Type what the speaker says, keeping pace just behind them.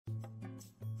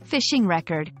Fishing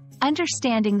record.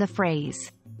 Understanding the phrase.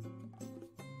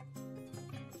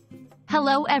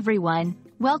 Hello everyone,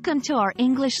 welcome to our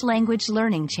English language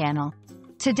learning channel.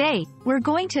 Today, we're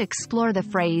going to explore the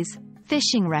phrase,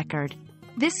 fishing record.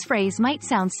 This phrase might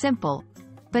sound simple,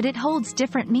 but it holds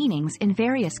different meanings in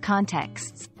various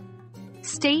contexts.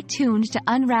 Stay tuned to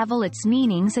unravel its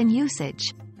meanings and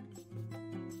usage.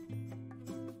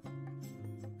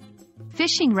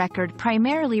 Fishing record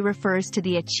primarily refers to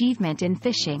the achievement in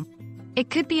fishing. It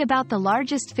could be about the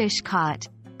largest fish caught,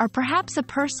 or perhaps a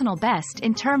personal best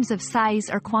in terms of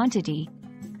size or quantity.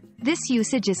 This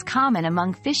usage is common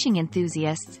among fishing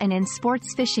enthusiasts and in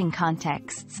sports fishing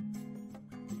contexts.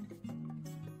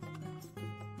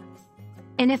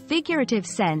 In a figurative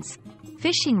sense,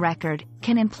 fishing record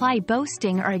can imply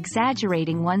boasting or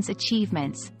exaggerating one's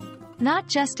achievements, not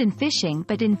just in fishing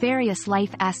but in various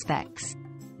life aspects.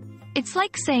 It's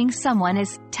like saying someone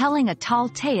is telling a tall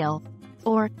tale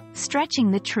or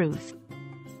stretching the truth.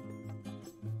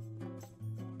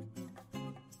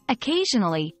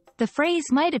 Occasionally, the phrase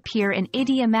might appear in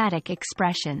idiomatic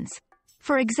expressions.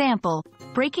 For example,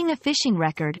 breaking a fishing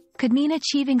record could mean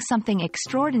achieving something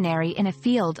extraordinary in a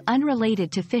field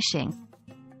unrelated to fishing.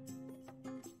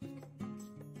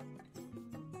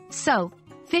 So,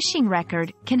 fishing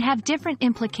record can have different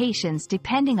implications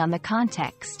depending on the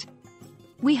context.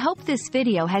 We hope this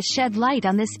video has shed light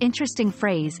on this interesting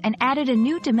phrase and added a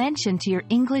new dimension to your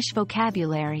English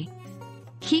vocabulary.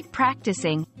 Keep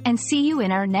practicing, and see you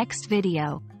in our next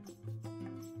video.